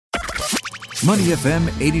Money FM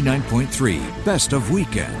 89.3, best of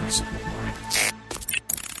weekends.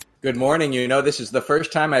 Good morning. You know, this is the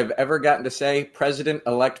first time I've ever gotten to say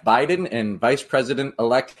President-elect Biden and Vice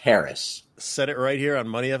President-elect Harris. Said it right here on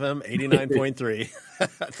Money FM 89.3.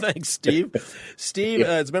 Thanks, Steve. Steve,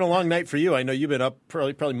 it's been a long night for you. I know you've been up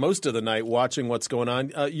probably most of the night watching what's going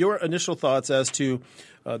on. Your initial thoughts as to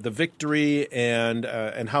the victory and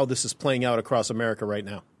how this is playing out across America right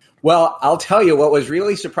now? Well, I'll tell you what was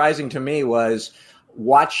really surprising to me was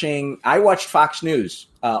I watched Fox News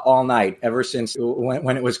all night ever since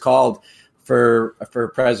when it was called for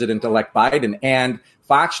President-elect Biden. And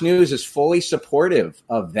Fox News is fully supportive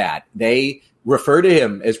of that. They refer to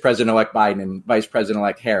him as President-elect Biden and Vice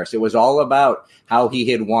President-elect Harris. It was all about how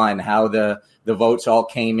he had won, how the votes all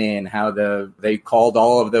came in, how they called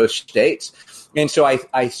all of those states. And so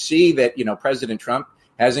I see that, President Trump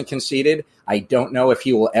hasn't conceded. I don't know if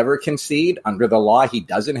he will ever concede. Under the law, he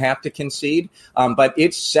doesn't have to concede. But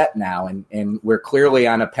it's set now, and we're clearly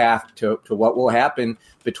on a path to what will happen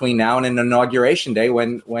between now and Inauguration Day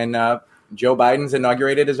when Joe Biden's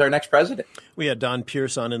inaugurated as our next president. We had Don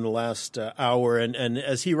Pierce on in the last hour, and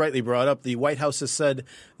as he rightly brought up, the White House has said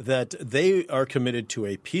that they are committed to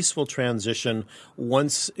a peaceful transition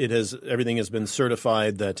once everything has been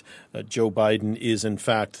certified that Joe Biden is in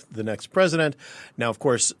fact the next president. Now, of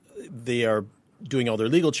course, they are doing all their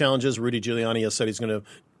legal challenges. Rudy Giuliani has said he's going to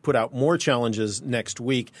put out more challenges next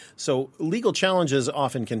week. So legal challenges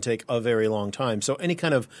often can take a very long time. So any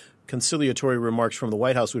kind of conciliatory remarks from the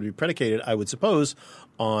White House would be predicated, I would suppose,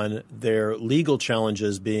 on their legal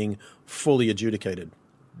challenges being fully adjudicated.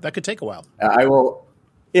 That could take a while. I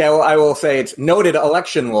will say it's noted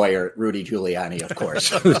election lawyer Rudy Giuliani, of course,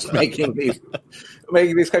 who's making these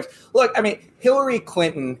claims. Look, I mean, Hillary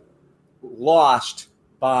Clinton lost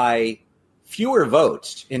by fewer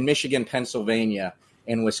votes in Michigan, Pennsylvania,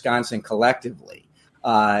 and Wisconsin collectively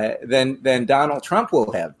than Donald Trump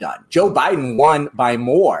will have done. Joe Biden won by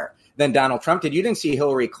more than Donald Trump did. You didn't see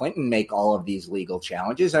Hillary Clinton make all of these legal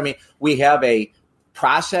challenges. I mean, we have a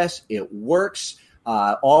process. It works.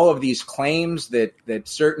 All of these claims that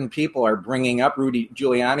certain people are bringing up, Rudy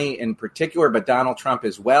Giuliani in particular, but Donald Trump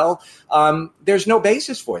as well, there's no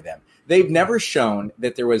basis for them. They've never shown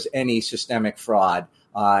that there was any systemic fraud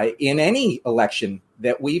in any election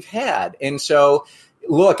that we've had. And so,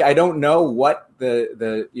 look, I don't know what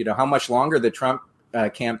how much longer the Trump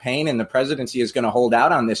campaign and the presidency is going to hold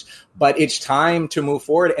out on this, but it's time to move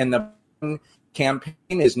forward. And the campaign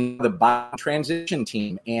is now the Biden transition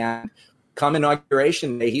team. And come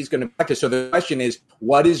inauguration day, he's going to practice. So the question is,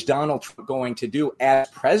 what is Donald Trump going to do as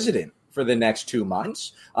president for the next 2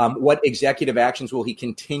 months? What executive actions will he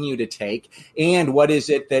continue to take? And what is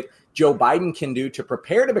it that Joe Biden can do to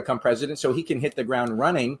prepare to become president so he can hit the ground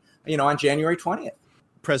running, on January 20th?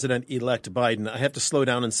 President-elect Biden. I have to slow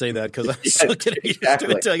down and say that because I'm still getting used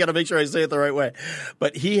to it. I got to make sure I say it the right way.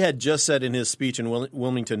 But he had just said in his speech in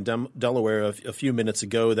Wilmington, Delaware, a few minutes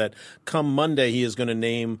ago that come Monday he is going to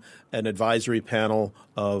name an advisory panel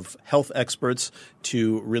of health experts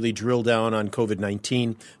to really drill down on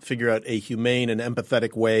COVID-19, figure out a humane and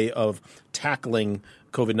empathetic way of tackling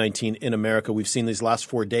COVID-19 in America. We've seen these last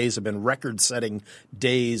 4 days have been record-setting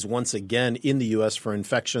days once again in the U.S. for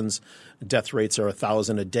infections. Death rates are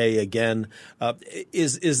 1,000 a day again.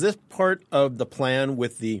 Is this part of the plan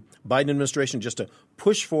with the Biden administration, just to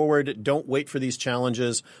push forward, don't wait for these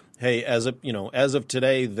challenges? Hey, as of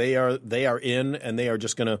today, they are in, and they are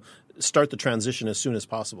just going to start the transition as soon as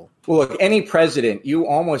possible. Well, look, any president, you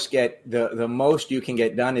almost get the most you can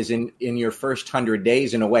get done is in your first 100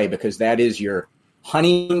 days in a way, because that is your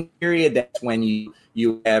honeymoon period. That's when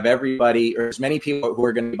you have everybody, or as many people who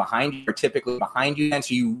are going to be behind you, are typically behind you. And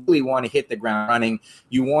so you really want to hit the ground running.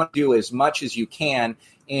 You want to do as much as you can.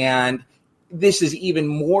 And this is even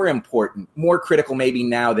more important, more critical maybe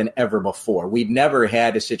now than ever before. We've never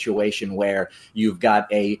had a situation where you've got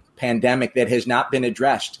a pandemic that has not been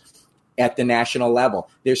addressed at the national level.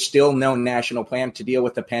 There's still no national plan to deal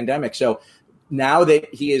with the pandemic. So now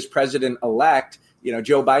that he is president-elect,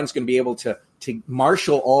 Joe Biden's going to be able to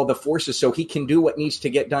marshal all the forces so he can do what needs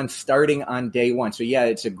to get done starting on day one. So, yeah,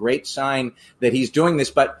 it's a great sign that he's doing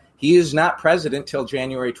this, but he is not president till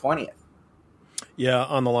January 20th. Yeah,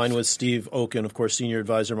 on the line with Steve Okun, of course, senior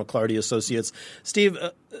advisor, McClarty Associates. Steve,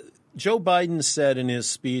 Joe Biden said in his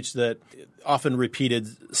speech that often repeated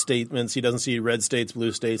statements. He doesn't see red states,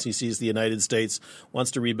 blue states. He sees the United States, wants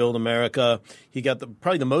to rebuild America. He got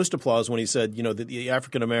probably the most applause when he said, that the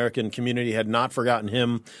African-American community had not forgotten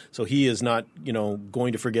him. So he is not,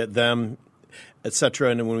 going to forget them. et cetera.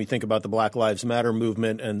 And when we think about the Black Lives Matter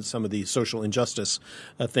movement and some of the social injustice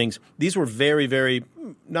things, these were very, very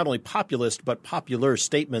not only populist, but popular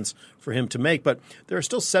statements for him to make. But there are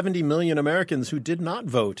still 70 million Americans who did not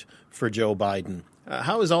vote for Joe Biden.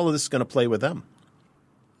 How is all of this going to play with them?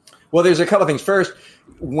 Well, there's a couple things. First,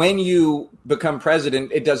 when you become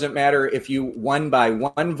president, it doesn't matter if you won by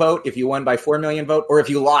 1 vote, if you won by 4 million votes, or if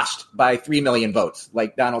you lost by 3 million votes,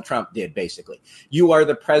 like Donald Trump did, basically. You are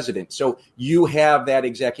the president. So you have that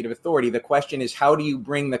executive authority. The question is, how do you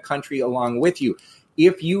bring the country along with you?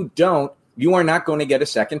 If you don't, you are not going to get a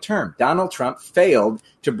second term. Donald Trump failed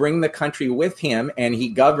to bring the country with him, and he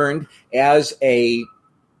governed as a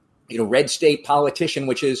red state politician,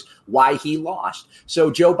 which is why he lost. So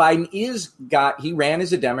Joe Biden he ran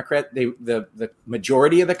as a Democrat. The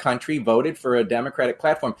majority of the country voted for a Democratic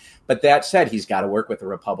platform. But that said, he's got to work with the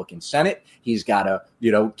Republican Senate. He's got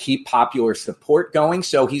to, keep popular support going.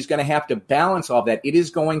 So he's going to have to balance all of that. It is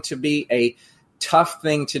going to be a tough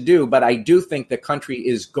thing to do, but I do think the country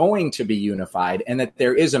is going to be unified and that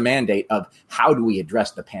there is a mandate of how do we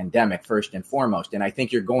address the pandemic first and foremost. And I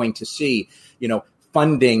think you're going to see,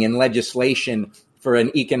 funding and legislation for an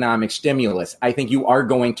economic stimulus. I think you are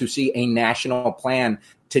going to see a national plan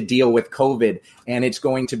to deal with COVID, and it's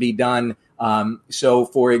going to be done. So,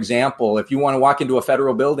 for example, if you want to walk into a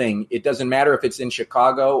federal building, it doesn't matter if it's in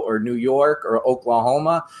Chicago or New York or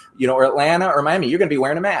Oklahoma, or Atlanta or Miami, you're going to be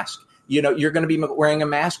wearing a mask. You're going to be wearing a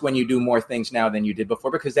mask when you do more things now than you did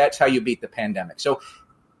before, because that's how you beat the pandemic. So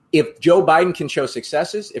if Joe Biden can show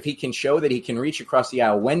successes, if he can show that he can reach across the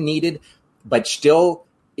aisle when needed, but still,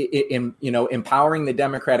 empowering the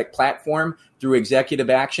Democratic platform through executive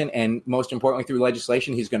action and, most importantly, through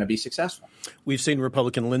legislation, he's going to be successful. We've seen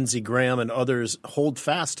Republican Lindsey Graham and others hold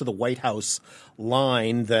fast to the White House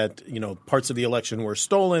line that, parts of the election were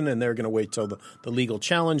stolen and they're going to wait till the legal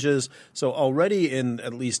challenges. So already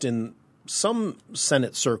at least in some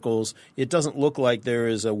Senate circles, it doesn't look like there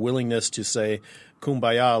is a willingness to say,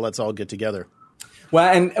 kumbaya, let's all get together. Well,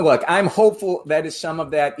 and look, I'm hopeful that some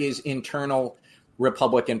of that is internal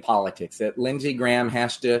Republican politics, that Lindsey Graham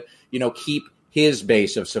has to, keep his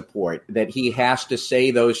base of support, that he has to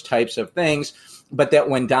say those types of things, but that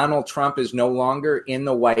when Donald Trump is no longer in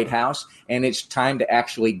the White House and it's time to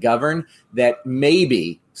actually govern, that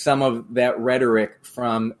maybe some of that rhetoric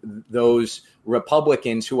from those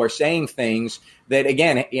Republicans who are saying things that,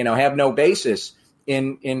 again, have no basis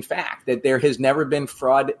in fact, that there has never been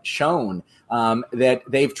fraud shown, that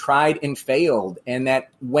they've tried and failed, and that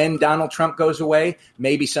when Donald Trump goes away,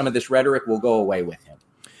 maybe some of this rhetoric will go away with him.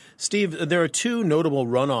 Steve, there are 2 notable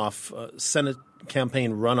Senate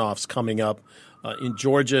campaign runoffs coming up. In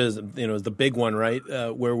Georgia is the big one, right,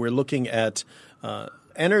 where we're looking at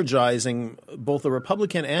energizing both the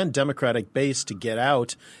Republican and Democratic base to get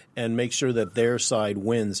out and make sure that their side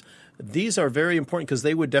wins. These are very important because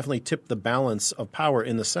they would definitely tip the balance of power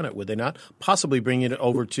in the Senate, would they not? Possibly bringing it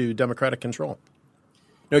over to Democratic control.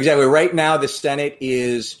 No, exactly. Right now, the Senate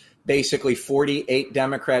is basically 48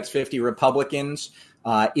 Democrats, 50 Republicans.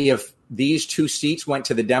 If these 2 seats went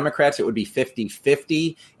to the Democrats, it would be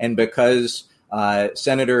 50-50. And because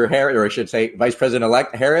Senator Harris, or I should say Vice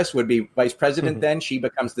President-elect Harris would be vice president then, she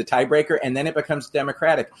becomes the tiebreaker, and then it becomes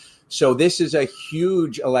Democratic. So this is a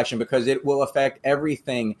huge election because it will affect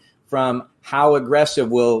everything from how aggressive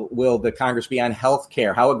will the Congress be on health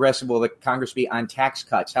care? How aggressive will the Congress be on tax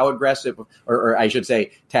cuts? How aggressive, or I should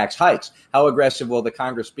say tax hikes? How aggressive will the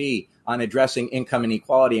Congress be on addressing income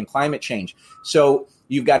inequality and climate change? So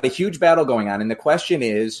you've got a huge battle going on. And the question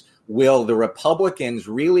is, will the Republicans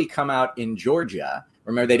really come out in Georgia?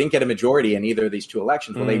 Remember, they didn't get a majority in either of these 2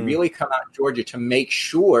 elections. Will they really come out in Georgia to make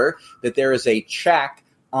sure that there is a check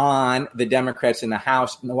on the Democrats in the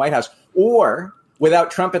House, in the White House? Or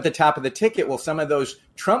without Trump at the top of the ticket, will some of those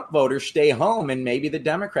Trump voters stay home and maybe the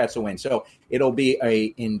Democrats will win? So it'll be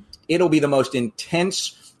the most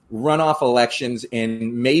intense runoff elections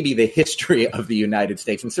in maybe the history of the United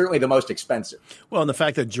States, and certainly the most expensive. Well, and the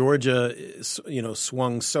fact that Georgia,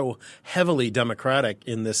 swung so heavily Democratic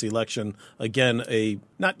in this election, again,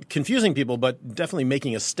 not confusing people, but definitely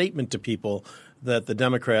making a statement to people that the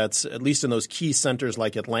Democrats, at least in those key centers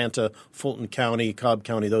like Atlanta, Fulton County, Cobb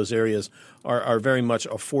County, those areas, are very much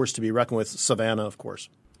a force to be reckoned with. Savannah, of course.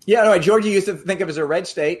 Yeah, no, Georgia used to think of it as a red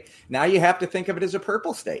state. Now you have to think of it as a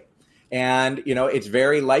purple state. And, it's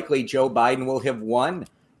very likely Joe Biden will have won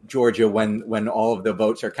Georgia when all of the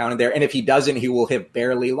votes are counted there. And if he doesn't, he will have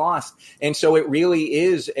barely lost. And so it really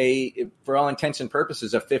is for all intents and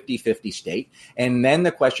purposes, a 50-50 state. And then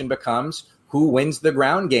the question becomes, who wins the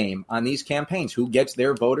ground game on these campaigns, who gets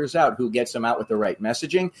their voters out, who gets them out with the right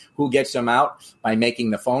messaging, who gets them out by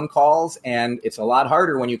making the phone calls. And it's a lot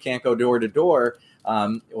harder when you can't go door to door,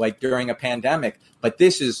 like during a pandemic. But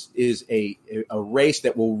this is a race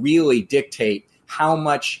that will really dictate how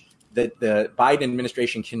much that the Biden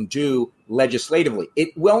administration can do legislatively.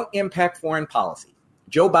 It won't impact foreign policy.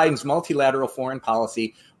 Joe Biden's multilateral foreign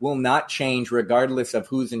policy will not change regardless of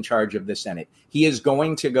who's in charge of the Senate. He is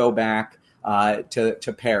going to go back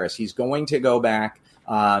to Paris. He's going to go back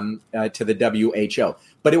to the WHO.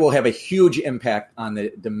 But it will have a huge impact on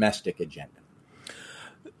the domestic agenda.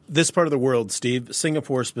 This part of the world, Steve,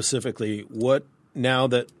 Singapore specifically, what now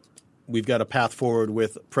that we've got a path forward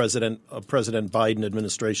with President Biden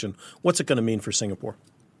administration, what's it going to mean for Singapore?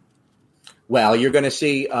 Well, you're going to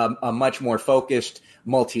see a much more focused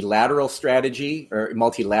multilateral strategy or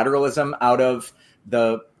multilateralism out of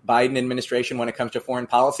the Biden administration when it comes to foreign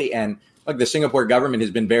policy. And look, the Singapore government has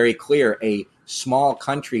been very clear. A small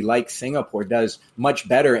country like Singapore does much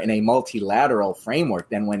better in a multilateral framework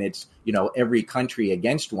than when it's, every country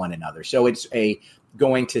against one another. So it's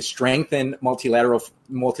going to strengthen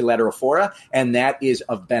multilateral fora, and that is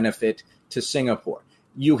of benefit to Singapore.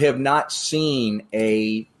 You have not seen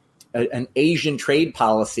an Asian trade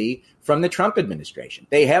policy from the Trump administration.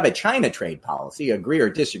 They have a China trade policy, agree or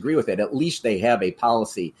disagree with it. At least they have a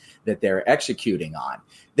policy that they're executing on.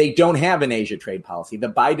 They don't have an Asia trade policy. The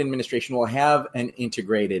Biden administration will have an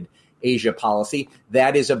integrated Asia policy.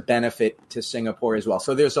 That is a benefit to Singapore as well.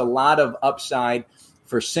 So there's a lot of upside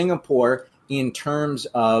for Singapore in terms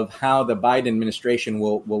of how the Biden administration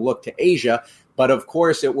will look to Asia. But of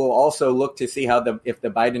course, it will also look to see if the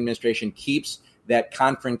Biden administration keeps that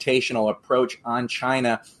confrontational approach on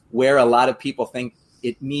China, where a lot of people think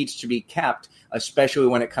it needs to be kept, especially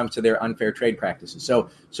when it comes to their unfair trade practices. So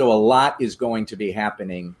a lot is going to be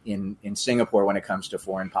happening in Singapore when it comes to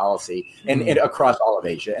foreign policy and across all of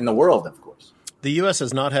Asia and the world, of course. The U.S.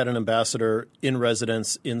 has not had an ambassador in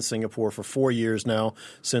residence in Singapore for 4 years now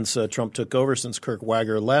since Trump took over, since Kirk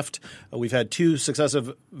Wager left. We've had two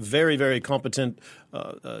successive, very, very competent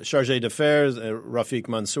chargé d'affaires, Rafiq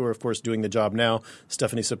Mansour, of course, doing the job now,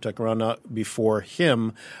 Stephanie Siptak-Rana before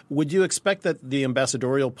him. Would you expect that the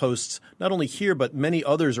ambassadorial posts, not only here, but many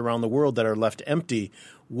others around the world that are left empty,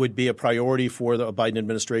 would be a priority for the Biden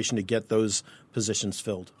administration to get those positions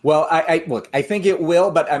filled? Well, I think it will,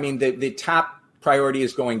 but I mean, the top priority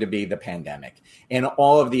is going to be the pandemic, and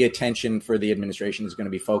all of the attention for the administration is going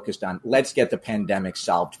to be focused on let's get the pandemic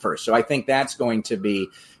solved first. So I think that's going to be,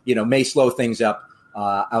 may slow things up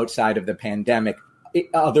outside of the pandemic,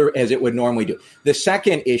 as it would normally do. The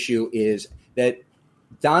second issue is that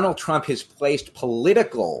Donald Trump has placed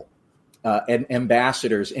political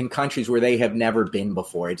ambassadors in countries where they have never been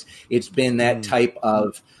before. It's been that type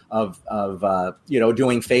of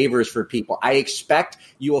doing favors for people. I expect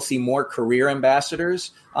you will see more career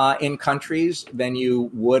ambassadors in countries than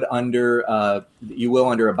you will under a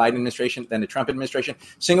Biden administration than the Trump administration.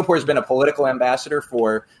 Singapore has been a political ambassador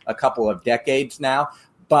for a couple of decades now,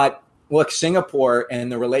 but look, Singapore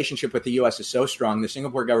and the relationship with the U.S. is so strong. The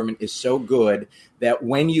Singapore government is so good that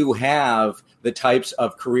when you have the types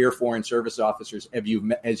of career foreign service officers,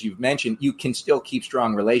 as you've mentioned, you can still keep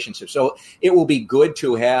strong relationships. So it will be good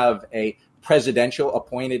to have a presidential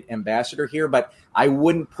appointed ambassador here, but I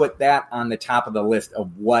wouldn't put that on the top of the list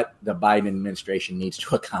of what the Biden administration needs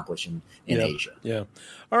to accomplish in Asia. Yeah.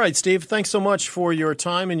 All right, Steve, thanks so much for your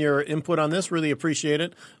time and your input on this. Really appreciate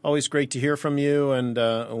it. Always great to hear from you, and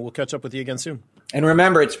we'll catch up with you again soon. And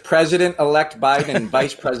remember, it's President-elect Biden and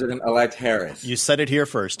Vice President-elect Harris. You said it here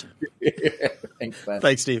first. Thanks, Glenn.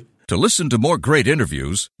 Thanks, Steve. To listen to more great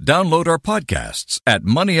interviews, download our podcasts at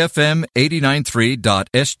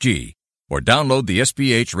moneyfm893.sg or download the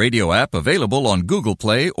SPH radio app available on Google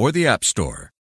Play or the App Store.